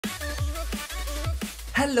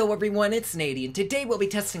Hello everyone, it's Nady, and today we'll be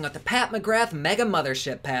testing out the Pat McGrath Mega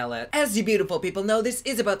Mothership palette. As you beautiful people know, this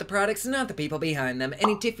is about the products, not the people behind them.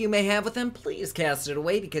 Any tiff you may have with them, please cast it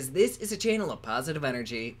away because this is a channel of positive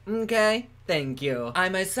energy, okay? Thank you. I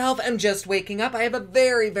myself am just waking up. I have a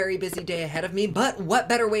very, very busy day ahead of me, but what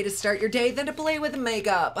better way to start your day than to play with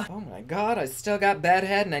makeup? Oh my god, I still got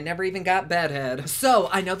bedhead and I never even got bedhead. So,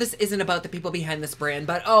 I know this isn't about the people behind this brand,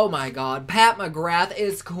 but oh my god, Pat McGrath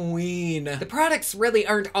is queen. The products really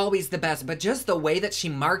aren't always the best, but just the way that she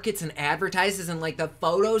markets and advertises and like the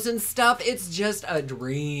photos and stuff, it's just a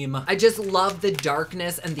dream. I just love the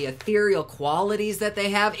darkness and the ethereal qualities that they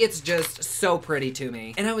have. It's just so pretty to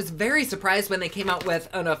me. And I was very surprised when they came out with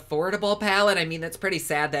an affordable palette. I mean, that's pretty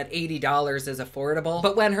sad that $80 is affordable,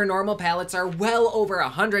 but when her normal palettes are well over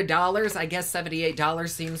 $100, I guess $78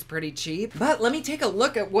 seems pretty cheap. But let me take a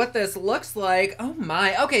look at what this looks like. Oh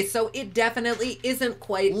my, okay, so it definitely isn't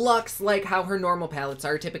quite luxe like how her normal palettes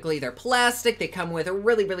are. Typically they're plastic, they come with a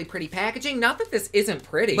really, really pretty packaging. Not that this isn't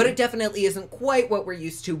pretty, but it definitely isn't quite what we're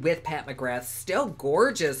used to with Pat McGrath. Still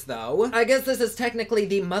gorgeous though. I guess this is technically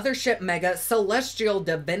the Mothership Mega Celestial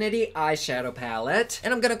Divinity Eyeshadow palette.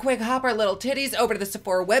 And I'm gonna quick hop our little titties over to the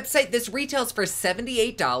Sephora website. This retails for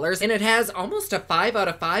 $78 and it has almost a 5 out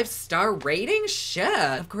of 5 star rating.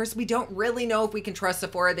 Shit. Of course, we don't really know if we can trust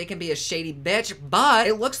Sephora. They can be a shady bitch, but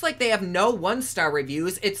it looks like they have no 1-star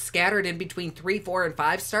reviews. It's scattered in between 3, 4, and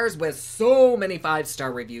 5 stars with so many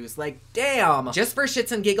 5-star reviews. Like, damn. Just for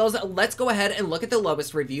shits and giggles, let's go ahead and look at the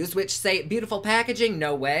lowest reviews, which say beautiful packaging,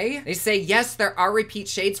 no way. They say, yes, there are repeat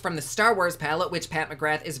shades from the Star Wars palette, which Pat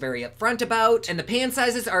McGrath is very upfront about, and the pan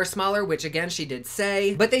sizes are smaller, which again, she did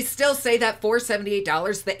say, but they still say that for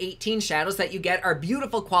 $78, the 18 shadows that you get are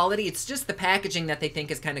beautiful quality. It's just the packaging that they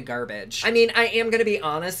think is kind of garbage. I mean, I am gonna be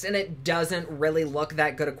honest, and it doesn't really look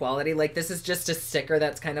that good of quality. Like, this is just a sticker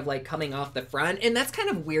that's kind of like coming off the front, and that's kind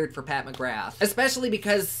of weird for Pat McGrath, especially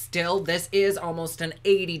because still this is almost an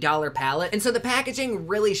 $80 palette, and so the packaging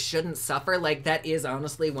really shouldn't suffer. Like, that is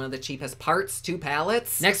honestly one of the cheapest parts to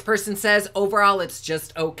palettes. Next person says, overall, it's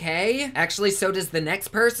just okay. Actually, so does the next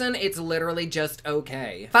person. It's literally just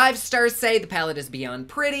okay. 5 stars say the palette is beyond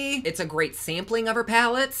pretty. It's a great sampling of her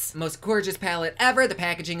palettes. Most gorgeous palette ever. The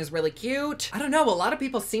packaging is really cute. I don't know, a lot of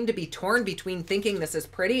people seem to be torn between thinking this is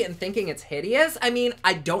pretty and thinking it's hideous. I mean,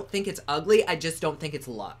 I don't think it's ugly. I just don't think it's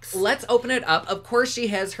luxe. Let's open it up. Of course, she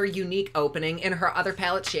has her unique opening. In her other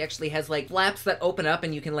palette, she actually has like flaps that open up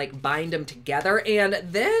and you can like bind them together. And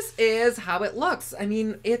this is how it looks. I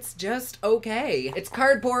mean, it's just okay. It's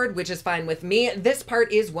cardboard, which is fine with me. This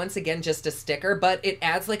part is once again just a sticker, but it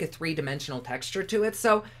adds like a 3-dimensional texture to it.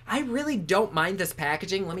 So I really don't mind this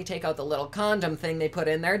packaging. Let me take out the little condom thing they put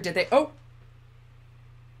in there. Did they? Oh.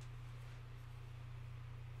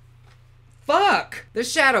 Fuck! The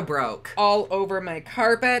shadow broke all over my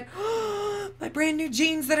carpet. My brand new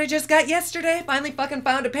jeans that I just got yesterday. Finally fucking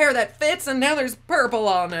found a pair that fits and now there's purple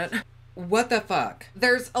on it. What the fuck?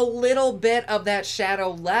 There's a little bit of that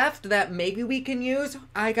shadow left that maybe we can use.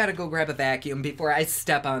 I gotta go grab a vacuum before I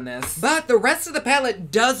step on this. But the rest of the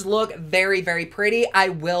palette does look very, very pretty. I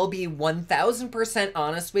will be 1000%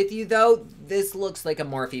 honest with you though. This looks like a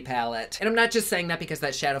Morphe palette. And I'm not just saying that because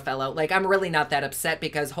that shadow fell out. Like, I'm really not that upset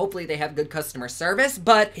because hopefully they have good customer service,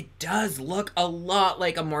 but it does look a lot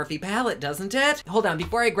like a Morphe palette, doesn't it? Hold on,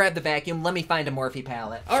 before I grab the vacuum, let me find a Morphe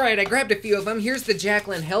palette. All right, I grabbed a few of them. Here's the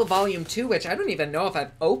Jaclyn Hill Volume 2, which I don't even know if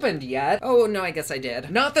I've opened yet. Oh, no, I guess I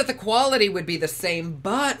did. Not that the quality would be the same,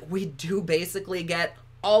 but we do basically get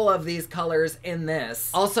all of these colors in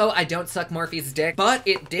this. Also, I don't suck Morphe's dick, but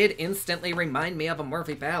it did instantly remind me of a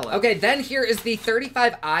Morphe palette. Okay, then here is the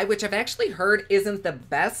 35i, which I've actually heard isn't the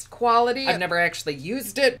best quality. I've never actually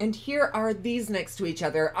used it. And here are these next to each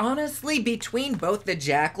other. Honestly, between both the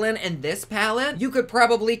Jaclyn and this palette, you could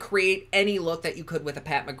probably create any look that you could with a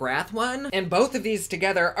Pat McGrath one. And both of these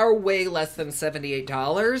together are way less than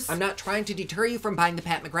 $78. I'm not trying to deter you from buying the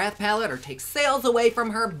Pat McGrath palette or take sales away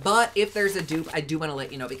from her, but if there's a dupe, I do want to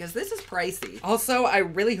let you know because this is pricey. Also, I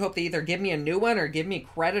really hope they either give me a new one or give me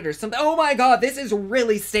credit or something. Oh my god, this is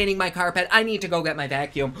really staining my carpet. I need to go get my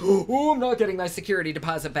vacuum. Oh, I'm not getting my security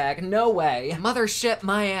deposit back. No way. Mothership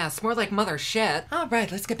my ass. More like mother shit. All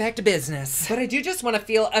right, let's get back to business. But I do just want to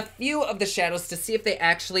feel a few of the shadows to see if they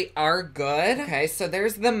actually are good. Okay, so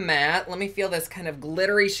there's the matte. Let me feel this kind of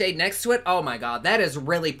glittery shade next to it. Oh my god, that is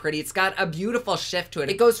really pretty. It's got a beautiful shift to it.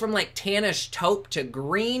 It goes from like tannish taupe to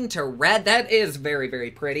green to red. That is very, very very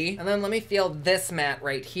pretty. And then let me feel this matte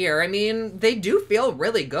right here. I mean, they do feel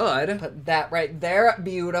really good. Put that right there,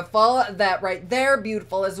 beautiful. That right there,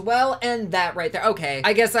 beautiful as well. And that right there. Okay,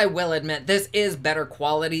 I guess I will admit this is better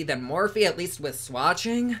quality than Morphe, at least with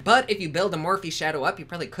swatching. But if you build a Morphe shadow up, you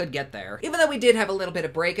probably could get there. Even though we did have a little bit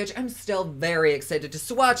of breakage, I'm still very excited to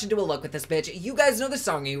swatch and do a look with this bitch. You guys know the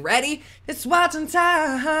song. Are you ready? It's swatching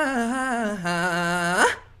time.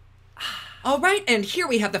 Alright, and here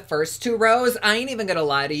we have the first two rows. I ain't even gonna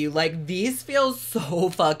lie to you, like, these feel so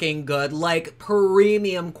fucking good. Like,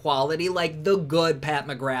 premium quality, like the good Pat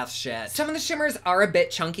McGrath shit. Some of the shimmers are a bit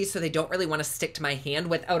chunky, so they don't really want to stick to my hand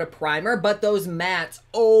without a primer, but those mattes,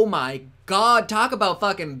 oh my God, talk about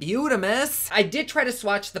fucking beautimous. I did try to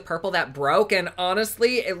swatch the purple that broke, and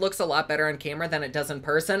honestly, it looks a lot better on camera than it does in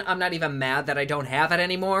person. I'm not even mad that I don't have it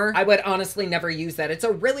anymore. I would honestly never use that. It's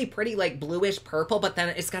a really pretty, like, bluish purple, but then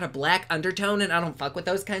it's got a black undertone, and I don't fuck with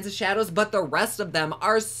those kinds of shadows, but the rest of them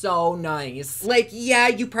are so nice. Like, yeah,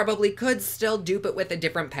 you probably could still dupe it with a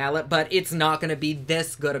different palette, but it's not gonna be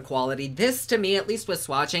this good a quality. This, to me, at least with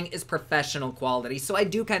swatching, is professional quality, so I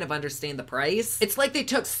do kind of understand the price. It's like they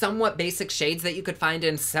took somewhat basic shades that you could find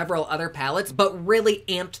in several other palettes, but really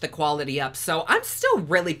amped the quality up, so I'm still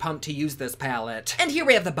really pumped to use this palette. And here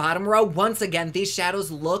we have the bottom row. Once again, these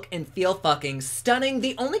shadows look and feel fucking stunning.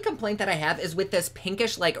 The only complaint that I have is with this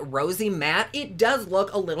pinkish, like, rosy matte. It does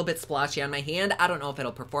look a little bit splotchy on my hand. I don't know if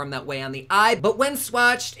it'll perform that way on the eye, but when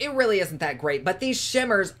swatched, it really isn't that great. But these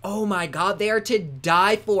shimmers, oh my God, they are to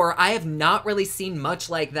die for. I have not really seen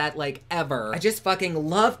much like that, like, ever. I just fucking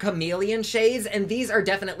love chameleon shades, and these are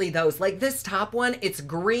definitely those. Like, this top one, it's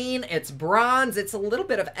green, it's bronze, it's a little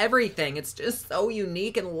bit of everything. It's just so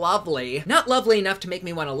unique and lovely. Not lovely enough to make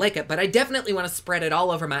me want to lick it, but I definitely want to spread it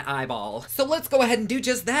all over my eyeball. So let's go ahead and do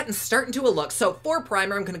just that and start into a look. So for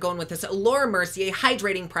primer, I'm going to go in with this Laura Mercier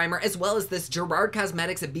hydrating primer, as well as this Gerard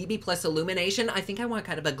Cosmetics BB Plus Illumination. I think I want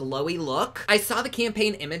kind of a glowy look. I saw the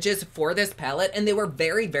campaign images for this palette, and they were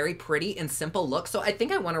very, very pretty and simple looks, so I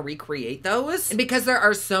think I want to recreate those. And because there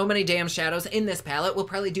are so many damn shadows in this palette, we'll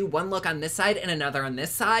probably do one look on this side and another on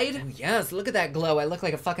this side. Oh yes, look at that glow. I look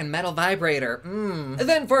like a fucking metal vibrator.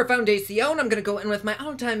 Then for foundation, I'm gonna go in with my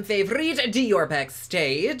all-time favorite, Dior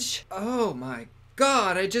Backstage. Oh my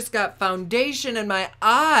God, I just got foundation in my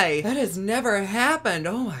eye. That has never happened.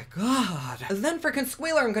 Oh my God. Then for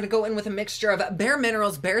concealer, I'm gonna go in with a mixture of Bare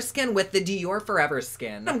Minerals Bare Skin with the Dior Forever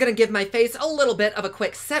Skin. I'm gonna give my face a little bit of a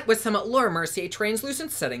quick set with some Laura Mercier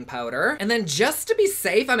Translucent Setting Powder. And then just to be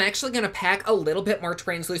safe, I'm actually gonna pack a little bit more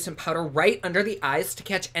translucent powder right under the eyes to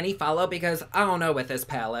catch any fallout, because I don't know with this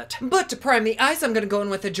palette. But to prime the eyes, I'm gonna go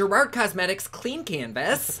in with the Gerard Cosmetics Clean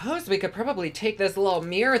Canvas. I suppose we could probably take this little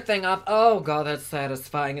mirror thing off. Oh God, that's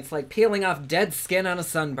satisfying. It's like peeling off dead skin on a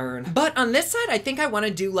sunburn. But on this side, I think I want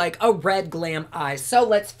to do like a red glam eye. So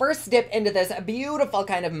let's first dip into this beautiful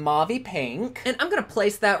kind of mauvey pink. And I'm going to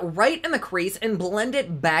place that right in the crease and blend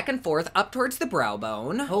it back and forth up towards the brow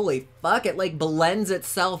bone. Holy fuck, it like blends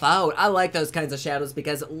itself out. I like those kinds of shadows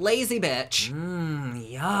because lazy bitch.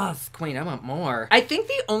 Yes, queen, I want more. I think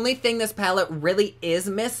the only thing this palette really is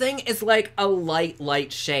missing is like a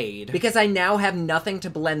light shade, because I now have nothing to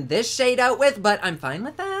blend this shade out with, but I'm fine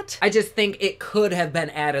with that. I just think it could have been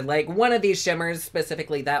added. Like, one of these shimmers,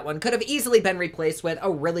 specifically that one, could have easily been replaced with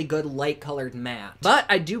a really good light colored matte. But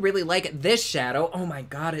I do really like this shadow. Oh my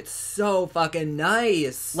God, it's so fucking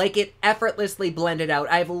nice. Like, it effortlessly blended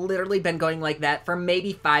out. I've literally been going like that for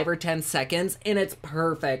maybe 5 or 10 seconds, and it's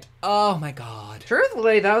perfect. Oh my God.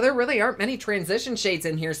 Truthfully though, there really aren't many transition shades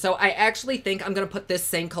in here, so I actually think I'm gonna put this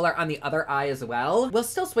same color on the other eye as well. We'll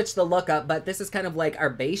still switch the look up, but this is kind of like our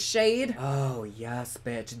base shade. Oh yes,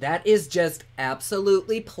 bitch. That is just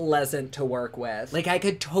absolutely pleasant to work with. Like, I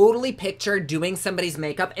could totally picture doing somebody's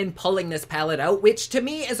makeup and pulling this palette out, which to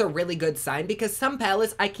me is a really good sign, because some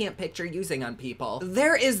palettes I can't picture using on people.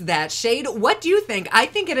 There is that shade. What do you think? I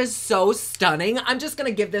think it is so stunning. I'm just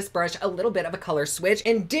gonna give this brush a little bit of a color switch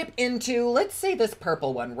and dip into, let's say, this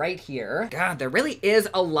purple one right here. God, there really is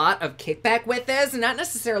a lot of kickback with this. Not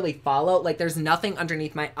necessarily fallout, like there's nothing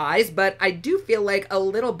underneath my eyes, but I do feel like a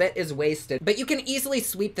little bit is wasted. But you can easily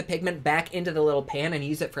sweep the pigment back into the little pan and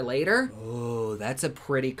use it for later. Oh, that's a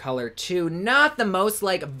pretty color too. Not the most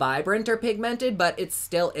like vibrant or pigmented, but it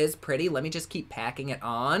still is pretty. Let me just keep packing it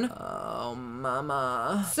on. Oh,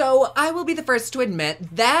 mama. So I will be the first to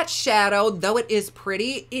admit that shadow, though it is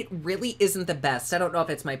pretty, it really isn't the best. I don't know if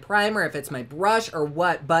it's my primer, if it's my brush or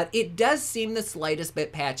what, but it does seem the slightest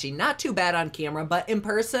bit patchy. Not too bad on camera, but in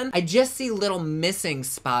person, I just see little missing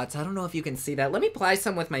spots. I don't know if you can see that. Let me apply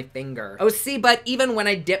some with my finger. Oh, see, but even when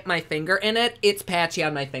I dip my finger in it, it's patchy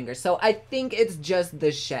on my finger. So I think it's just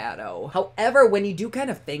the shadow. However, when you do kind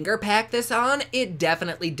of finger pack this on, it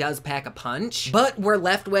definitely does pack a punch. But we're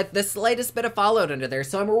left with the slightest bit of fallout under there.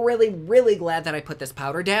 So I'm really, really glad that I put this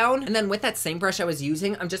powder down. And then with that same brush I was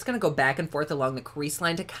using, I'm just gonna go back and forth along the crease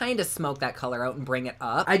line to kind of smoke that color out and bring it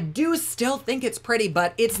up. I do still think it's pretty,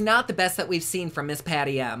 but it's not the best that we've seen from Miss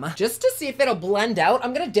Patty M. Just to see if it'll blend out,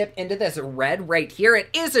 I'm gonna dip into this red right here. It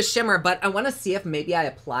is a shimmer, but I wanna see if maybe I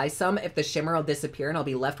apply some, if the shimmer will disappear and I'll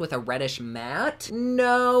be left with a reddish matte.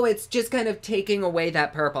 No, it's just kind of taking away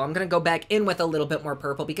that purple. I'm gonna go back in with a little bit more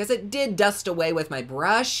purple because it did dust away with my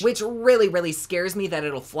brush, which really, really scares me that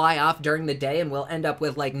it'll fly off during the day and we'll end up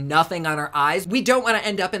with like nothing on our eyes. We don't want to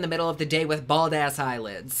end up in the middle of the day with bald ass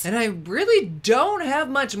eyelids. And I really don't have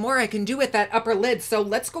much more I can do with that upper lid, so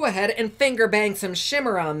let's go ahead and finger bang some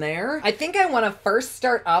shimmer on there. I think I want to first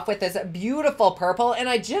start off with this beautiful purple, and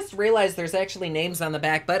I just realized there's actually names on the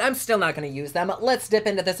back, but I'm still not going to use them. Let's dip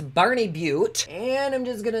into this Barney Butte, and I'm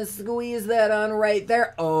just gonna squeeze that on right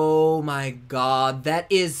there. Oh my god, that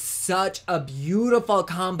is such a beautiful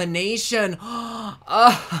combination.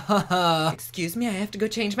 Excuse me, I have to go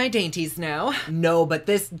change my dainties now. No, but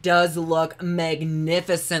this does look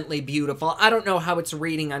magnificently beautiful. I don't know how it's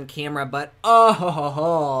reading on camera, but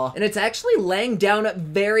and it's actually laying down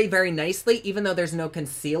very, very nicely, even though there's no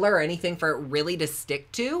concealer or anything for it really to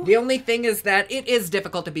stick to. The only thing is that it is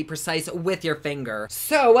difficult to be precise with your finger.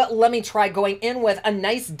 So let me try going in with a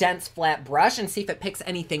nice dense flat brush and see if it picks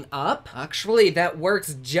anything up. Actually, that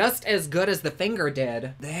works just as good as the finger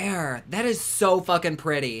did. There, that is so fucking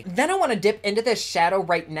pretty. Then I want to dip into this shadow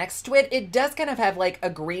right next to it. It does kind of have like a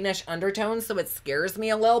greenish undertone, so it scares me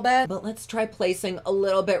a little bit. But let's try placing a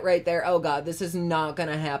little bit right there. Oh god, this is not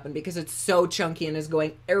gonna happen because it's so chunky and is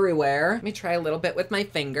going everywhere. Let me try a little bit with my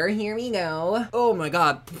finger. Here we go. Oh my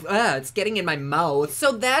god, it's getting in my mouth.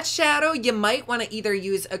 So that shadow, you might want to either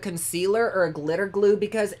use a concealer or a glitter glue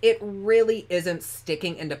because it really isn't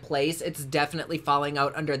sticking into place. It's definitely falling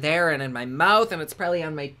out under there and in my mouth, and it's probably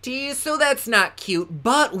on my teeth, so that's not cute.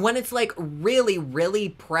 But when it's like really, really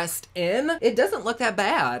pressed in, it doesn't look that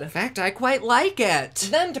bad. In fact, I quite like it.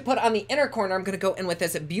 Then to put on the inner corner, I'm gonna go in with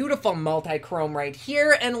this beautiful multi-chrome right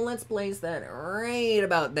here, and let's place that right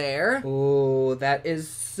about there. Ooh, that is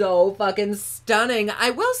so fucking stunning. I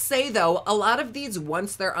will say though, a lot of these,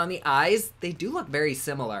 once they're on the eyes, they do look very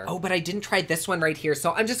similar. Oh, but I didn't try this one right here,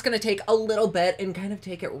 so I'm just gonna take a little bit and kind of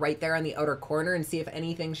take it right there on the outer corner and see if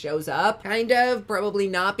anything shows up. Kind of, probably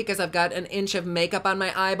not because I've got an inch of makeup on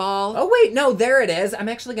my eyeball. Oh wait, no, there it is. I'm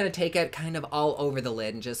actually gonna take it kind of all over the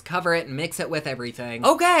lid and just cover it and mix it with everything.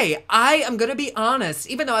 Okay, I am gonna be honest,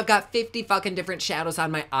 even though I've got 50 fucking different shadows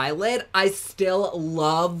on my eyelid, I still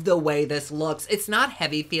love the way this looks. It's not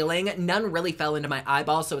heavy feeling, none really fell into my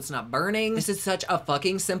eyeball, so it's not burning. This is such a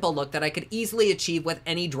fucking simple look that I could easily achieve with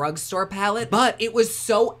any drugstore palette, but it was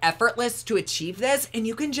so effortless to achieve this, and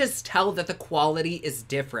you can just tell that the quality is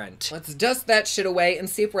different. Let's dust that shit away and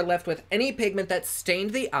see if we're left with any pigment that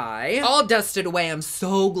stained the eye. All dusted away. I'm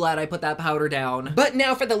so glad I put that powder down. But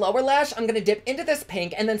now for the lower lash, I'm gonna dip into this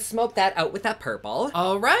pink and then smoke that out with that purple.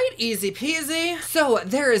 All right, easy peasy. So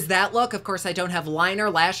there is that look. Of course, I don't have liner,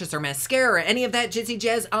 lashes, or mascara or any of that jizzy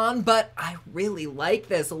jazz on, but I really like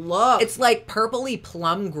this look. It's like purpley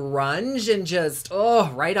plum grunge and just,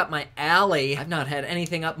 oh, right up my alley. I've not had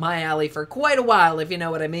anything up my alley for quite a while, if you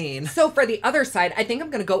know what I mean. So for the other side, I think I'm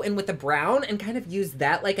gonna go in with the brown and kind of use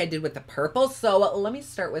that like I did with the purple. So let me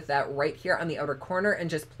start with that right here on the outer corner and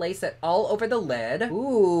just place it all over the lid.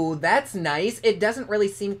 Ooh, that's nice. It doesn't really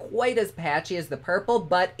seem quite as patchy as the purple,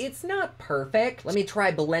 but it's not perfect. Let me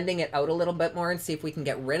try blending it out a little bit more and see if we can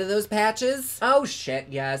get rid of those patches. Oh shit,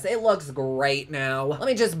 yes, it looks great now. Let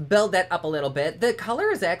me just build that up a little bit. The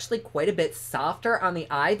color is actually quite a bit softer on the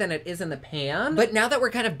eye than it is in the pan, but now that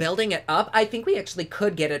we're kind of building it up, I think we actually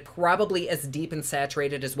could get it probably as deep and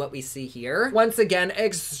saturated as what we see here. Once again,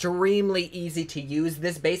 extremely easy to use.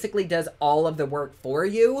 This basically does all of the work for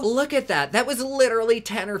you. Look at that. That was literally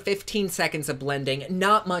 10 or 15 seconds of blending.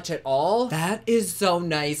 Not much at all. That is so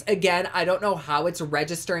nice. Again, I don't know how it's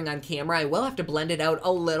registering on camera. I will have to blend it out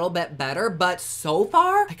a little bit better, but so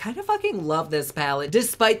far, I kind of fucking love this palette,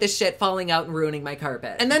 despite the shit falling out and ruining my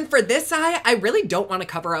carpet. And then for this eye, I really don't want to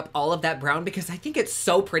cover up all of that brown because I think it's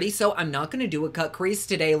so pretty, so I'm not going to do a cut crease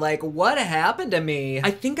today. Like, what happened to me?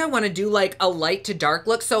 I think I want to do like a light to dark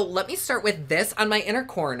look, so let me start with this on my inner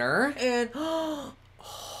corner. And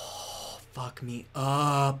fuck me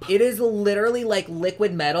up. It is literally like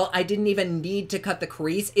liquid metal. I didn't even need to cut the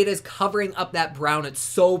crease. It is covering up that brown. It's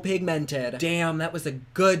so pigmented. Damn, that was a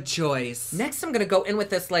good choice. Next, I'm gonna go in with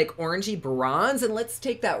this like orangey bronze, and let's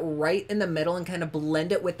take that right in the middle and kind of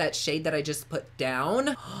blend it with that shade that I just put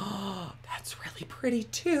down. That's really pretty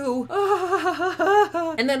too.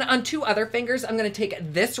 And then on two other fingers, I'm gonna take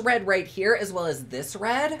this red right here as well as this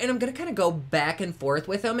red, and I'm gonna kind of go back and forth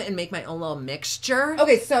with them and make my own little mixture.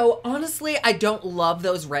 Okay, so honestly, I don't love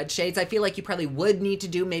those red shades. I feel like you probably would need to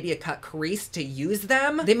do maybe a cut crease to use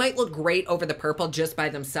them. They might look great over the purple just by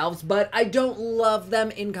themselves, but I don't love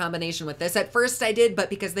them in combination with this. At first I did, but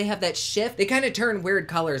because they have that shift, they kind of turn weird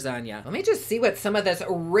colors on you. Let me just see what some of this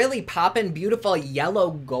really poppin' beautiful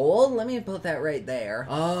yellow gold. Let me put that right there.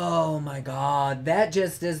 Oh my god, that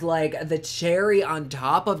just is like the cherry on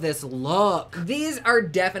top of this look. These are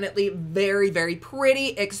definitely very, very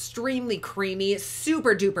pretty, extremely creamy,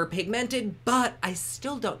 super duper pigmented, but I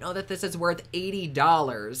still don't know that this is worth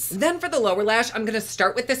 $80. Then for the lower lash, I'm gonna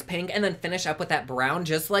start with this pink and then finish up with that brown,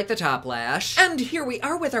 just like the top lash. And here we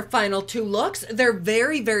are with our final two looks. They're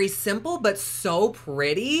very, very simple, but so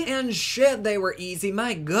pretty. And shit, they were easy,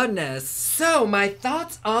 my goodness. So my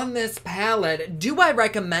thoughts on this palette. Do I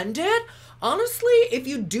recommend it? Honestly, if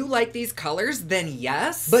you do like these colors, then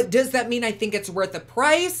yes. But does that mean I think it's worth the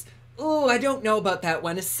price? Oh, I don't know about that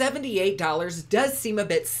one. $78 does seem a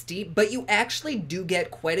bit steep, but you actually do get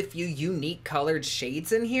quite a few unique colored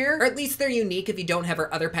shades in here. Or at least they're unique if you don't have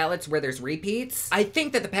our other palettes where there's repeats. I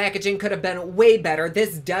think that the packaging could have been way better.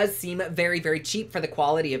 This does seem very, very cheap for the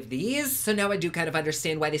quality of these. So now I do kind of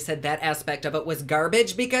understand why they said that aspect of it was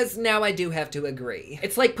garbage, because now I do have to agree.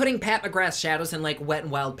 It's like putting Pat McGrath shadows in like Wet n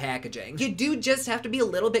Wild packaging. You do just have to be a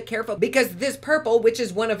little bit careful, because this purple, which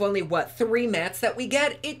is one of only, what, 3 mattes that we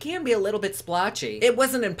get, it can be a little bit splotchy. It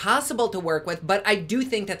wasn't impossible to work with, but I do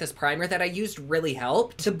think that this primer that I used really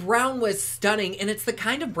helped. The brown was stunning, and it's the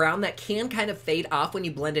kind of brown that can kind of fade off when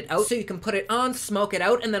you blend it out, so you can put it on, smoke it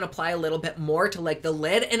out, and then apply a little bit more to like the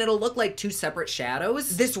lid, and it'll look like 2 separate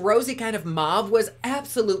shadows. This rosy kind of mauve was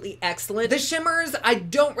absolutely excellent. The shimmers, I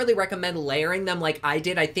don't really recommend layering them like I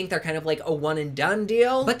did. I think they're kind of like a one and done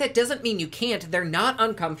deal, but that doesn't mean you can't. They're not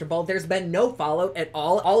uncomfortable. There's been no fallout at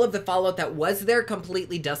all. All of the fallout that was there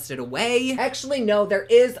completely dusted away. Actually, no, there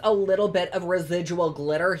is a little bit of residual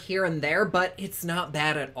glitter here and there, but it's not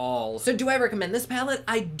bad at all. So do I recommend this palette?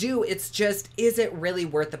 I do. It's just, is it really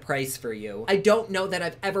worth the price for you? I don't know that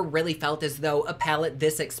I've ever really felt as though a palette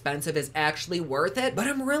this expensive is actually worth it, but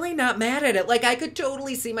I'm really not mad at it. Like, I could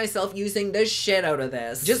totally see myself using the shit out of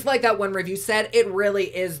this. Just like that one review said, it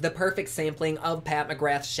really is the perfect sampling of Pat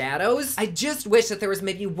McGrath shadows. I just wish that there was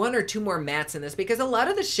maybe 1 or 2 more mattes in this, because a lot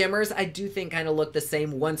of the shimmers I do think kind of look the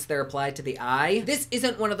same once they're applied to the eye. This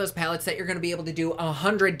isn't one of those palettes that you're going to be able to do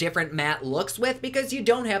 100 different matte looks with, because you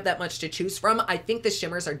don't have that much to choose from. I think the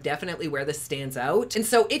shimmers are definitely where this stands out. And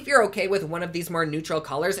so if you're okay with one of these more neutral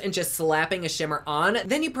colors and just slapping a shimmer on,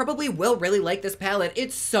 then you probably will really like this palette.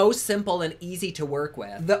 It's so simple and easy to work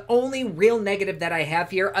with. The only real negative that I have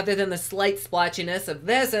here, other than the slight splotchiness of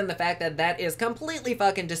this and the fact that that is completely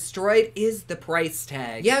fucking destroyed, is the price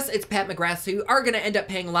tag. Yes, it's Pat McGrath, so you are going to end up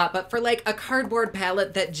paying a lot, but for like a cardboard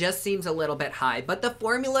palette, that just seems a little bit high. But the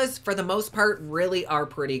formulas, for the most part, really are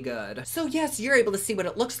pretty good. So yes, you're able to see what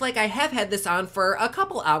it looks like. I have had this on for a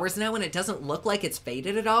couple hours now, and it doesn't look like it's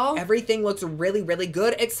faded at all. Everything looks really, really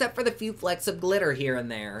good, except for the few flecks of glitter here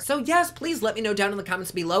and there. So yes, please let me know down in the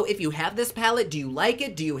comments below if you have this palette. Do you like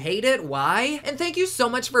it? Do you hate it? Why? And thank you so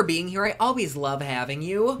much for being here. I always love having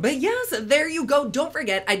you. But yes, there you go. Don't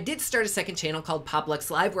forget, I did start a second channel called PopLux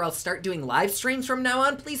Live, where I'll start doing live streams from now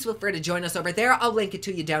on. Please feel free to join us over there. I'll link it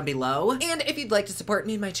to you down below. And if you'd like to support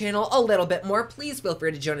me and my channel a little bit more, please feel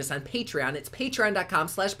free to join us on Patreon. It's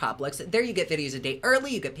patreon.com/poplux. There you get videos a day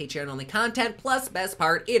early, you get Patreon only content, plus best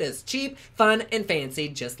part, it is cheap, fun, and fancy,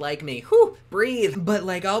 just like me. Whew, breathe. But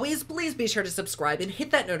like always, please be sure to subscribe and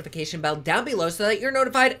hit that notification bell down below so that you're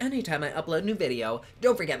notified anytime I upload a new video.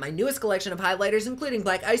 Don't forget, my newest collection of highlighters, including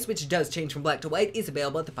Black Ice, which does change from black to white, is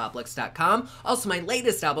available at thepoplux.com. Also, my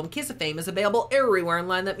latest album, Kiss of Fame, is available everywhere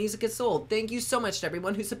online that music is sold. Thank you so much to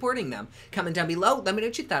everyone who's supporting them. Comment down below, let me know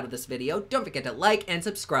what you thought of this video. Don't forget to like and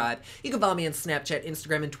subscribe. You can follow me on Snapchat,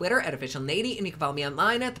 Instagram, and Twitter at OfficialNady, and you can follow me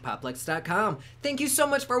online at thepoplux.com. Thank you so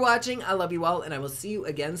much for watching. I love you all, and I will see you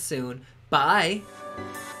again soon. Bye!